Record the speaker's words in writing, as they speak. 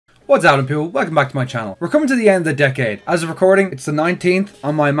What's happening, people? Welcome back to my channel. We're coming to the end of the decade. As of recording, it's the 19th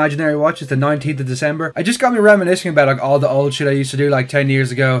on my imaginary watch. It's the 19th of December. I just got me reminiscing about like all the old shit I used to do like 10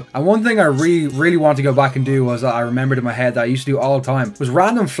 years ago. And one thing I really want to go back and do was that I remembered in my head that I used to do all the time was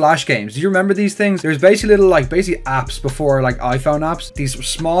random flash games. Do you remember these things? There's basically little basically apps before like iPhone apps. These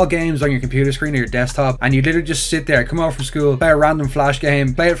small games on your computer screen or your desktop, and you literally just sit there, come home from school, play a random flash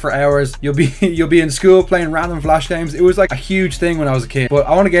game, play it for hours. You'll be in school playing random flash games. It was like a huge thing when I was a kid. But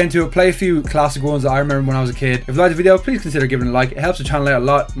I want to get into it, play a few classic ones that I remember when I was a kid. If you like the video, please consider giving it a like. It helps the channel out a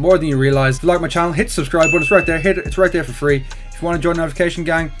lot, more than you realize. If you like my channel, hit the subscribe button. It's right there. Hit it. It's right there for free. If you want to join the notification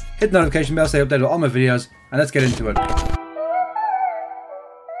gang, hit the notification bell, stay updated with all my videos, and let's get into it.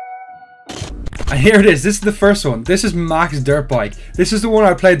 And here it is. This is the first one. This is Max Dirt Bike. This is the one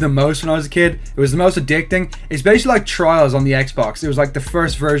I played the most when I was a kid. It was the most addicting. It's basically like Trials on the Xbox. It was like the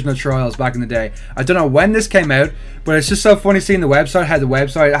first version of Trials back in the day. I don't know when this came out, but it's just so funny seeing the website, how the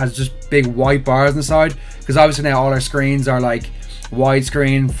website has just big white bars on the side, because obviously now all our screens are like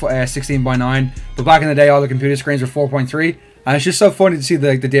widescreen 16:9, but back in the day all the computer screens were 4:3. And it's just so funny to see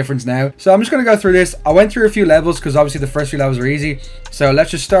the difference now. So I'm just going to go through this. I went through a few levels because obviously the first few levels are easy. So let's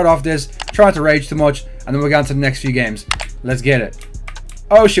just start off this. Try not to rage too much. And then we'll get on to the next few games. Let's get it.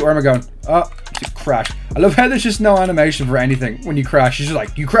 Oh shit, where am I going? Oh, crash. I love how there's just no animation for anything when you crash. It's just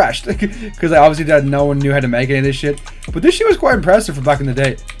like, you crashed. Because I obviously no one knew how to make any of this shit. But this shit was quite impressive for back in the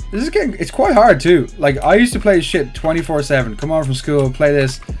day. It's quite hard too. Like, I used to play this shit 24/7. Come on from school, play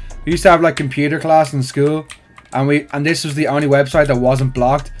this. We used to have like computer class in school. And this was the only website that wasn't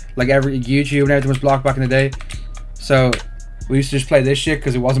blocked. Like every YouTube and everything was blocked back in the day. So we used to just play this shit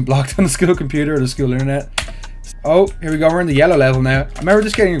because it wasn't blocked on the school computer or the school internet. Oh, here we go. We're in the yellow level now. I remember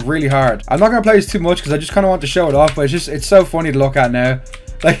this getting really hard. I'm not gonna play this too much because I just kind of want to show it off. But it's so funny to look at now.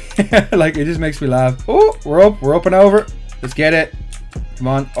 Like like it just makes me laugh. Oh, we're up and over. Let's get it. Come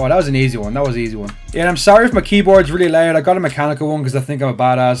on. Oh, that was an easy one. That was an easy one. Yeah, and I'm sorry if my keyboard's really loud. I got a mechanical one because I think I'm a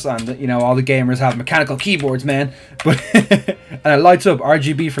badass, and you know all the gamers have mechanical keyboards, man. But and it lights up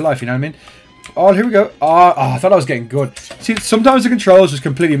RGB for life. You know what I mean? Oh, here we go. Oh, I thought I was getting good. See, sometimes the controls just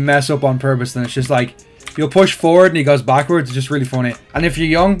completely mess up on purpose, and it's just like you'll push forward and he goes backwards. It's just really funny. And if you're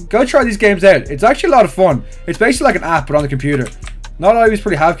young, go try these games out. It's actually a lot of fun. It's basically like an app, but on the computer. Not all of us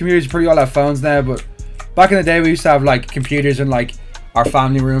pretty have computers. You pretty all have phones now, but back in the day we used to have like computers and like our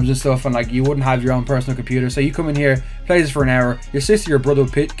family rooms and stuff, and like you wouldn't have your own personal computer, so you come in here, play this for an hour, your sister, your brother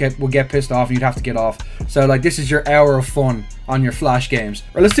will get pissed off and you'd have to get off. So like this is your hour of fun on your flash games.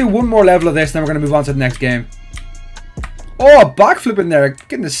 Right, let's do one more level of this, then we're going to move on to the next game. Oh, backflip in there,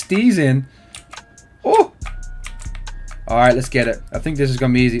 getting the steez in. Oh, alright, let's get it. I think this is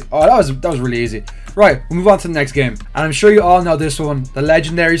going to be easy. Oh, that was really easy. Right, we'll move on to the next game. And I'm sure you all know this one. The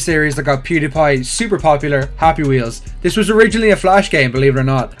legendary series that got PewDiePie super popular, Happy Wheels. This was originally a flash game, believe it or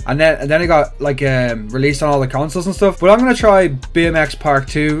not. And then it got like released on all the consoles and stuff. But I'm going to try BMX Park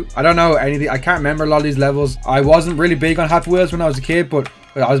 2. I don't know anything. I can't remember a lot of these levels. I wasn't really big on Happy Wheels when I was a kid, but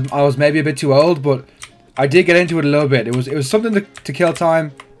I was maybe a bit too old. But I did get into it a little bit. It was something to kill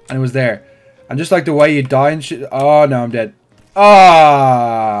time, and it was there. And just like the way you die and shit. Oh, no, I'm dead.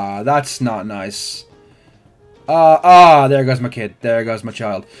 Ah, that's not nice. There goes my kid. There goes my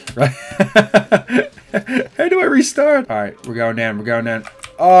child. Right? How do I restart? Alright, we're going down. We're going down.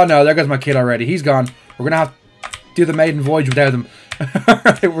 Oh, no, there goes my kid already. He's gone. We're going to have to do the maiden voyage without him.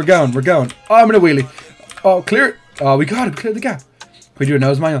 Alright, we're going. We're going. Oh, I'm in a wheelie. Oh, clear it. Oh, we got him. Clear the gap. Can we do a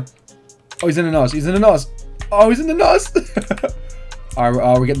nose mile? Oh, he's in the nose. He's in the nose. Oh, he's in the nose.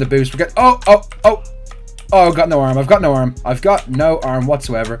 Alright, we're getting the boost. We're getting... Oh, I've got no arm. I've got no arm. I've got no arm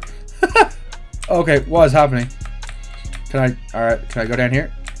whatsoever. Okay, what is happening? Alright, can I go down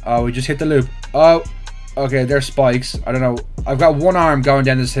here? Oh, we just hit the loop. Oh, okay, there's spikes. I don't know. I've got one arm going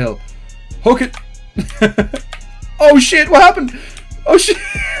down this hill. Hook it. Oh shit, what happened? Oh shit.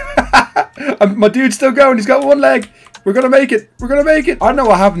 My dude's still going. He's got one leg. We're gonna make it. We're gonna make it. I don't know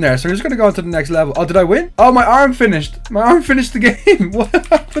what happened there, so I'm just gonna go on to the next level. Oh, did I win? Oh, my arm finished. My arm finished the game. What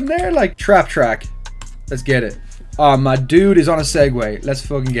happened there? Like, trap track. Let's get it. Oh, my dude is on a Segway. Let's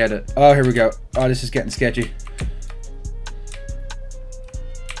fucking get it. Oh, here we go. Oh, this is getting sketchy.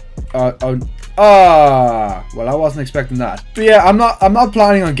 Well, I wasn't expecting that. But yeah, I'm not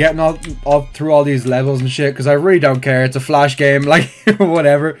planning on getting all through all these levels and shit, because I really don't care. It's a flash game, like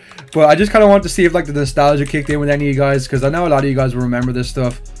whatever. But I just kind of want to see if like the nostalgia kicked in with any of you guys, because I know a lot of you guys will remember this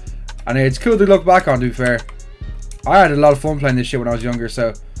stuff, and it's cool to look back on. To be fair, I had a lot of fun playing this shit when I was younger,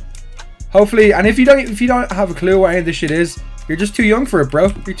 so hopefully. And if you don't have a clue what any of this shit is, you're just too young for it,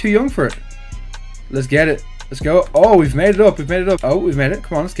 bro. You're too young for it. Let's get it. Let's go. Oh, we've made it up. We've made it up. Oh, we've made it.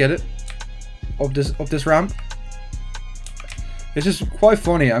 Come on, let's get it. Up this ramp. It's just quite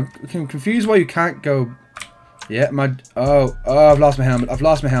funny. I'm confused why you can't go. Yeah, my. Oh, I've lost my helmet. I've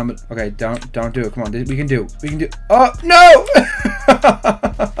lost my helmet. Okay, don't do it. Come on, we can do. We can do. Oh no!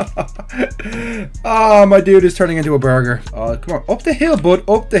 Oh, my dude is turning into a burger. Oh, come on, up the hill, bud.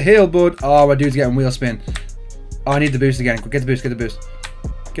 Up the hill, bud. Oh, my dude's getting wheel spin. Oh, I need the boost again. Get the boost. Get the boost.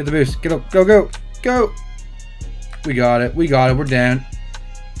 Get the boost. Get up. Go, go, go. We got it. We got it. We're down.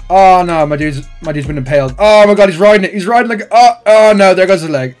 Oh no, my dude's been impaled. Oh my god, he's riding it. He's riding like oh no, there goes his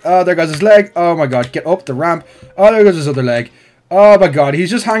leg. Oh, there goes his leg. Oh my god, get up the ramp. Oh, there goes his other leg. Oh my god, he's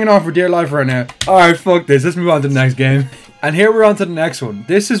just hanging on for dear life right now. Alright, fuck this. Let's move on to the next game. And here we're on to the next one.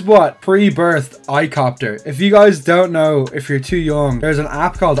 This is what? Pre-birth iCopter. If you guys don't know, if you're too young, there's an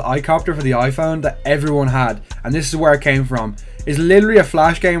app called iCopter for the iPhone that everyone had. And this is where it came from. It's literally a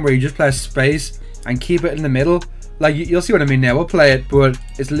flash game where you just press space and keep it in the middle. Like, you'll see what I mean now. We'll play it, but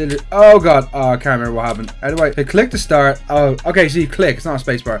it's literally... Oh, God. Oh, I can't remember what happened. How do I... click to start. Oh, okay, so you click. It's not a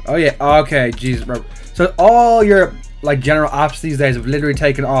space bar. Oh, yeah. Okay, Jesus. So all your, like, general apps these days have literally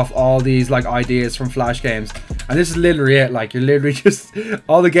taken off all these, like, ideas from Flash games. And this is literally it. Like, you're literally just...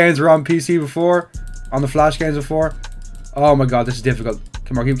 All the games were on PC before. On the Flash games before. Oh, my God. This is difficult.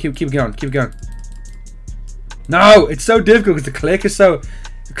 Come on. Keep going. Keep going. No! It's so difficult because the click is so...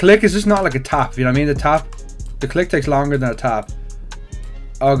 The click is just not like a tap. You know what I mean? The click takes longer than a tap.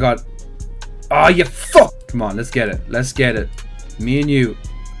 Oh god. Oh, you fuck! Come on, let's get it. Let's get it. Me and you.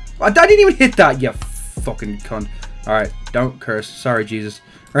 Oh, I didn't even hit that, you fucking cunt. Alright, don't curse. Sorry, Jesus.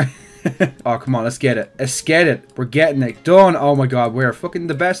 Right. Oh, come on, let's get it. Let's get it. We're getting it done. Oh my god, we're fucking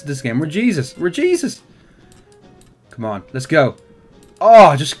the best at this game. We're Jesus. We're Jesus. Come on, let's go.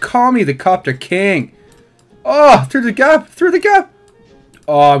 Oh, just call me the Copter King. Oh, through the gap. Through the gap.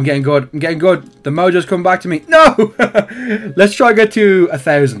 Oh, I'm getting good. I'm getting good. The mojo's coming back to me. No! Let's try to get to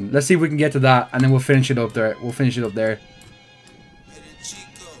 1,000. Let's see if we can get to that, and then we'll finish it up there. We'll finish it up there.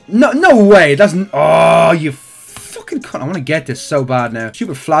 No way. That's... Oh, you fucking cunt. I want to get this so bad now.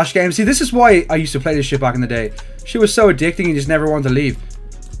 Stupid Flash game. See, this is why I used to play this shit back in the day. Shit was so addicting, you just never wanted to leave.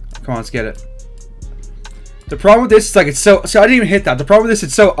 Come on, let's get it. The problem with this is, like, it's so... See, I didn't even hit that. The problem with this,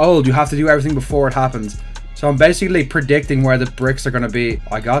 it's so old. You have to do everything before it happens. So I'm basically predicting where the bricks are going to be.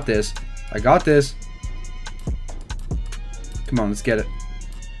 I got this. I got this. Come on, let's get it.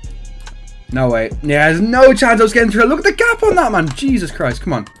 No way. Yeah, there's no chance I was getting through. Look at the gap on that, man. Jesus Christ.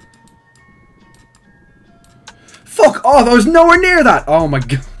 Come on. Fuck off. I was nowhere near that. Oh my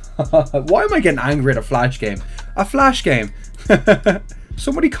god. Why am I getting angry at a Flash game? A Flash game.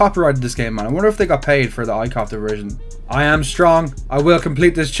 Somebody copyrighted this game, man. I wonder if they got paid for the iCopter version. I am strong. I will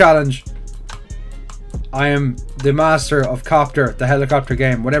complete this challenge. I am the master of Copter, the helicopter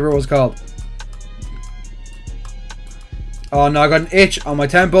game, whatever it was called. Oh no, I got an itch on my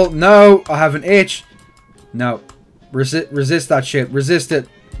temple. No, I have an itch. No. Resist that shit. Resist it.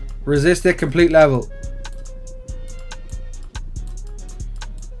 Resist it, complete level.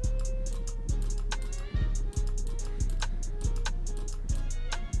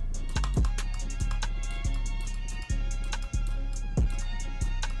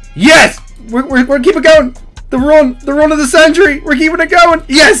 Yes! We're keeping going. The run of the century. We're keeping it going.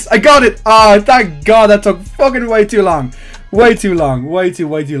 Yes, I got it. Ah, oh, thank God, that took fucking way too long. Way too long. Way too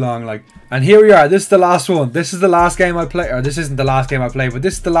long. Like, and here we are. This is the last one. This is the last game I play. Or this isn't the last game I play, but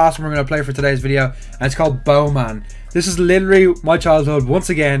this is the last one we're gonna play for today's video, and it's called Bowman. This is literally my childhood once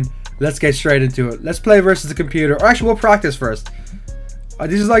again. Let's get straight into it. Let's play versus the computer. Or actually, we'll practice first.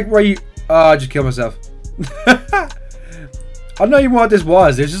 This is like where you. Oh, I just killed myself. I don't know even what this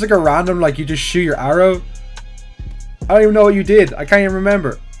was. It's just like a random, like, you just shoot your arrow. I don't even know what you did. I can't even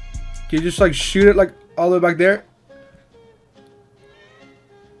remember. Can you just, like, shoot it, like, all the way back there?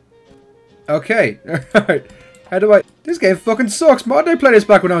 Okay. Alright. How do I... This game fucking sucks. Why did I play this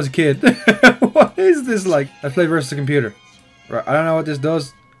back when I was a kid? What is this like? Let's play versus the computer. Right. I don't know what this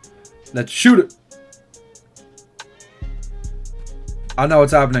does. Let's shoot it. I know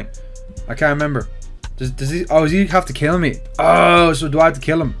what's happening. I can't remember. Does he... Oh, does he have to kill me? Oh, so do I have to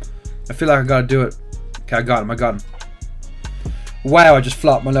kill him? I feel like I gotta do it. Okay, I got him. I got him. Wow, I just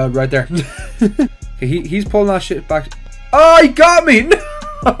flopped my load right there. Okay, he's pulling that shit back. Oh, he got me!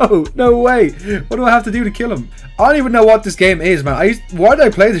 No! No way! What do I have to do to kill him? I don't even know what this game is, man. Why did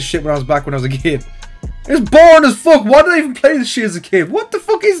I play this shit when I was a kid? It's boring as fuck. Why did I even play this shit as a kid? What the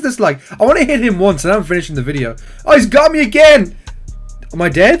fuck is this like? I want to hit him once and I'm finishing the video. Oh, he's got me again! Am I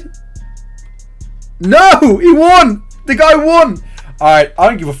dead? No! He won! The guy won! Alright, I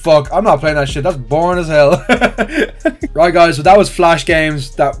don't give a fuck. I'm not playing that shit. That's boring as hell. Right, Right guys, so that was Flash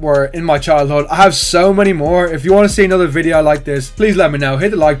games that were in my childhood. I have so many more. If you want to see another video like this, please let me know. Hit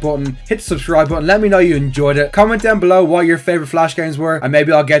the like button, hit the subscribe button, let me know you enjoyed it. Comment down below what your favorite Flash games were, and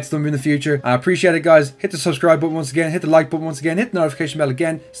maybe I'll get to them in the future. I appreciate it guys. Hit the subscribe button once again, hit the like button once again, hit the notification bell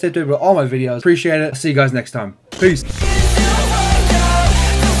again. Stay updated with all my videos. Appreciate it. I'll see you guys next time. Peace.